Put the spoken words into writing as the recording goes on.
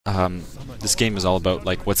this game is all about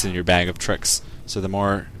like what's in your bag of tricks. So the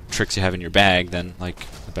more tricks you have in your bag, then like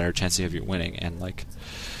the better chance you have you winning, and like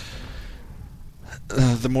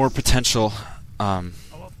the more potential of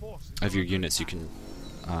your units you can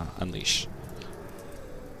unleash.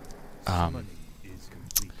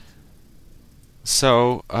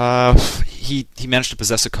 He managed to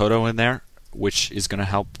possess a Kodo in there, which is going to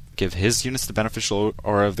help give his units the beneficial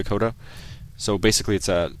aura of the Kodo. So basically,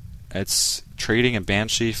 it's trading a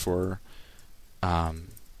Banshee for a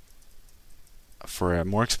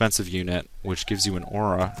more expensive unit, which gives you an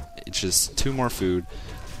aura, which is 2 more food,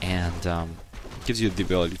 and gives you the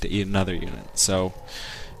ability to eat another unit. So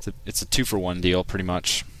it's a 2-for-1 deal, pretty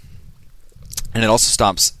much. And it also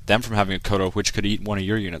stops them from having a Kodo, which could eat one of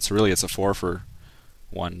your units. So really, it's a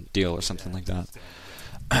 4-for-1 deal or something like that.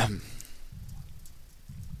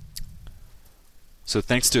 So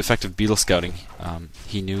thanks to effective beetle scouting,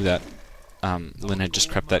 he knew that Lyn had just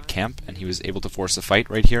crept that camp, and he was able to force a fight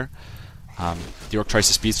right here. The orc tries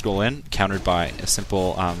to speed scroll in, countered by a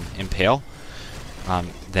simple impale.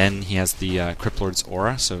 Then he has the Crip Lord's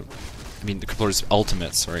aura, the Crip Lord's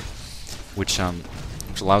ultimate, sorry, which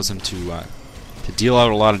allows him to deal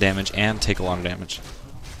out a lot of damage and take a lot of damage.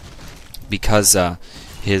 Because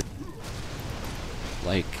his,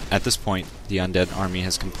 like, at this point, the undead army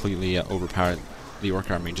has completely overpowered the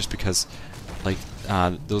orc army, just because, like,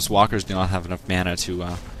 those walkers do not have enough mana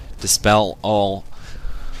to dispel all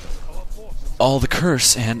the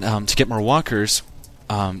curse, and to get more walkers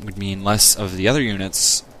would mean less of the other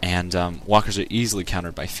units, and walkers are easily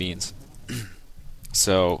countered by fiends.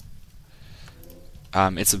 So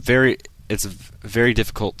it's a very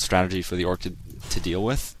difficult strategy for the orc to deal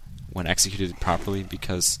with when executed properly,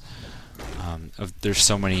 because there's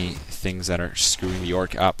so many things that are screwing the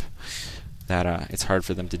orc up that it's hard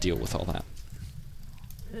for them to deal with all that.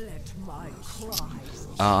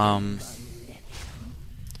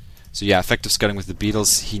 So yeah, effective scouting with the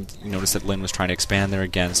beetles. He noticed that Lyn was trying to expand there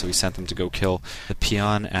again, so he sent them to go kill the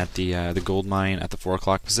peon at the gold mine at the 4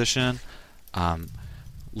 o'clock position.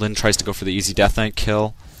 Lyn tries to go for the easy Death Knight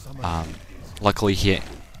kill. Luckily,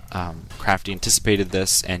 Crafty anticipated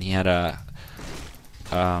this, and he had a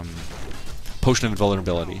potion of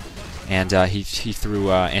invulnerability, and he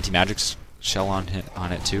threw anti-magic shell on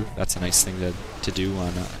it too. That's a nice thing to do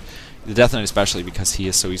on the Death Knight, especially because he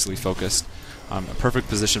is so easily focused. A perfect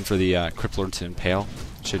position for the Crypt Lord to impale,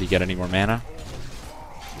 should he get any more mana.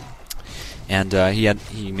 And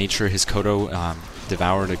he made sure his Kodo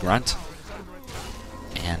devoured a grunt.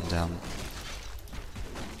 And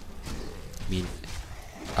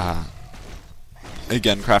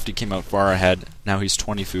again, Crafty came out far ahead. Now he's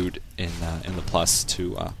 20 food in the plus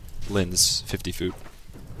to Lyn's 50 food.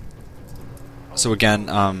 So again,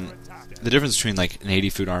 the difference between like an 80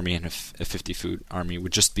 food army and a 50 food army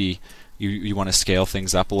would just be you want to scale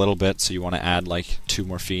things up a little bit. So you want to add like 2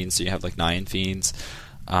 more fiends, so you have like 9 fiends.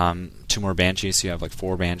 2 more banshees, so you have like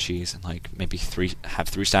 4 banshees, and like maybe 3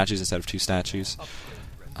 statues instead of 2 statues.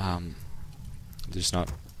 There's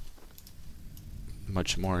not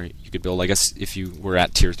much more you could build. I guess if you were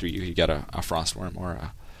at tier 3, you could get a frostworm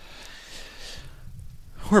or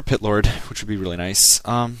a pit lord, which would be really nice.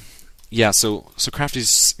 Yeah, so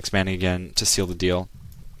Crafty's expanding again to seal the deal,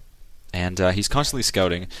 and he's constantly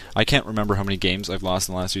scouting. I can't remember how many games I've lost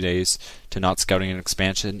in the last few days to not scouting an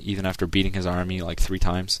expansion, even after beating his army like 3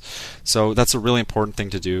 times. So that's a really important thing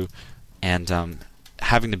to do, and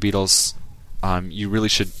having the beetles, you really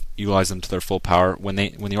should utilize them to their full power. When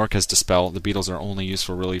the orc has Dispel, the beetles are only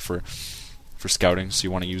useful really for scouting, so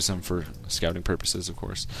you want to use them for scouting purposes, of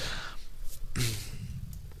course.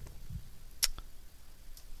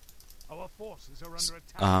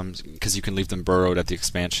 Because you can leave them burrowed at the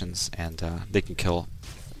expansions, and they can kill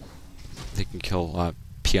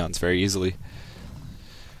peons very easily.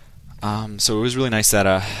 So it was really nice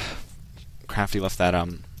that Crafty left that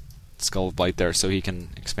Skull of Blight there, so he can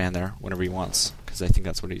expand there whenever he wants, because I think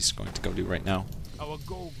that's what he's going to go do right now. Our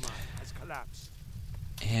gold mine has collapsed.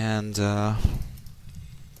 And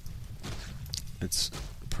it's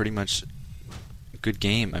pretty much a good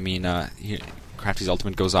game. I mean, Crafty's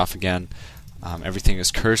ultimate goes off again. Everything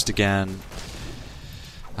is cursed again.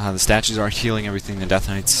 The statues are healing everything. The Death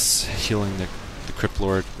Knight's healing the Crypt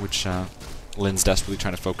Lord, which Lyn's desperately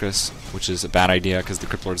trying to focus, which is a bad idea because the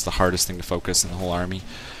Crypt Lord is the hardest thing to focus in the whole army.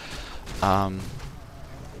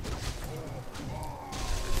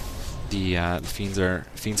 The fiends are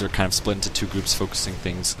kind of split into 2 groups,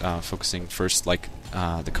 focusing first like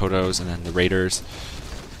the Kodos, and then the Raiders,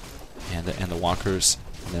 and the Walkers,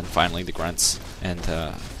 and then finally the Grunts and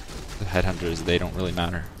the Headhunters. They don't really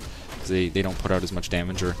matter, because they don't put out as much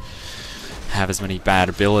damage or have as many bad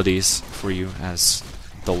abilities for you as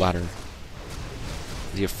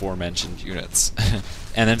the aforementioned units.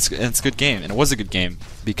 And then it's a good game, and it was a good game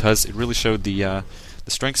because it really showed the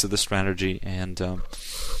strengths of the strategy and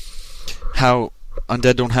how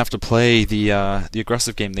undead don't have to play the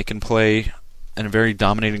aggressive game. They can play in a very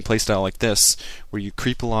dominating playstyle like this, where you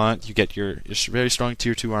creep a lot, you get your very strong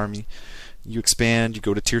tier 2 army, you expand, you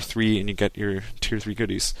go to tier 3, and you get your tier 3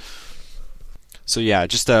 goodies. So yeah,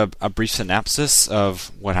 just a brief synopsis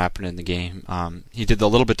of what happened in the game. He did a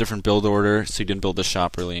little bit different build order, so he didn't build the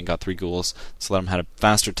shop early and got 3 ghouls. So let him have a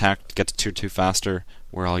faster attack to get to tier 2 faster,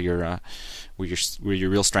 where all your where your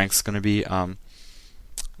real strength's going to be.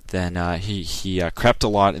 Then he crept a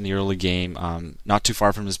lot in the early game, not too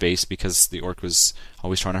far from his base because the orc was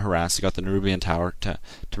always trying to harass. He got the Nerubian Tower to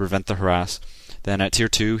prevent the harass. Then at tier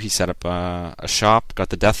 2, he set up a shop, got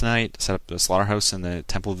the Death Knight, set up the Slaughterhouse and the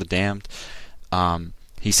Temple of the Damned.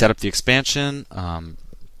 He set up the expansion.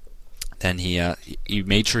 Then he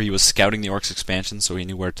made sure he was scouting the orcs expansion, so he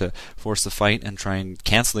knew where to force the fight and try and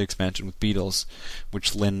cancel the expansion with beetles,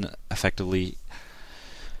 which Lynn effectively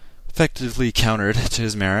countered to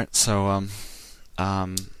his merit. So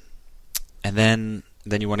and then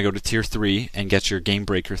you want to go to tier 3 and get your game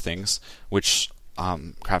breaker things, which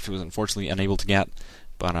Crafty was unfortunately unable to get,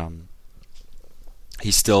 but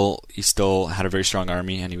he still had a very strong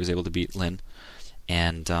army and he was able to beat Lynn.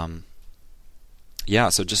 And yeah,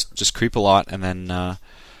 so just creep a lot and then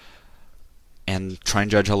and try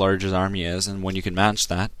and judge how large his army is, and when you can match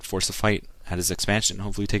that, force a fight at his expansion,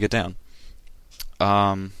 hopefully take it down.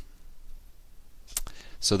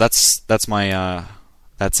 So that's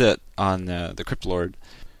it on the Crypt Lord.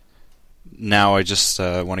 Now I just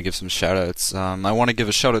want to give some shoutouts. I want to give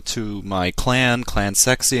a shout out to my clan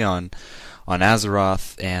Sexy on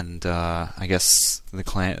Azeroth, and I guess the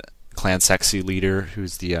clan Sexy leader,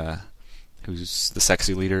 who's the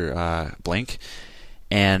sexy leader, Blink,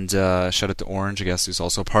 and shout out to Orange, I guess, who's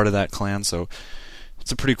also part of that clan. So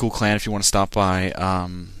it's a pretty cool clan if you want to stop by.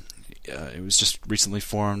 It was just recently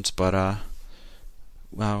formed, but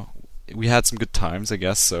well, we had some good times, I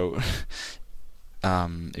guess. So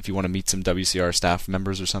if you want to meet some WCR staff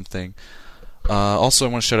members or something. Also, I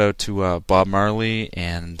want to shout out to Bob Marley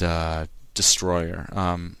and Destroyer.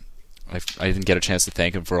 I didn't get a chance to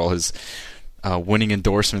thank him for all his winning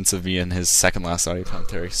endorsements of me in his second last audio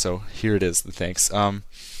commentary, so here it is, the thanks.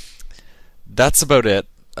 That's about it.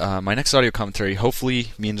 My next audio commentary,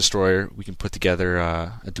 hopefully me and Destroyer, we can put together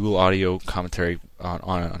a dual audio commentary on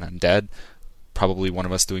Undead. Probably one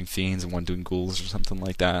of us doing Fiends and one doing Ghouls or something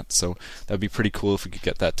like that, so that would be pretty cool if we could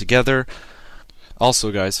get that together.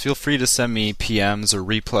 Also, guys, feel free to send me PMs or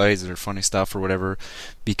replays or funny stuff or whatever,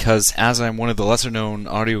 because as I'm one of the lesser-known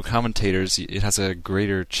audio commentators, it has a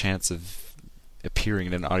greater chance of appearing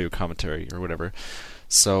in an audio commentary or whatever.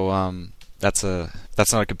 So that's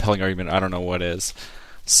not a compelling argument. I don't know what is.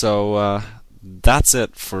 So that's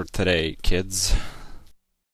it for today, kids.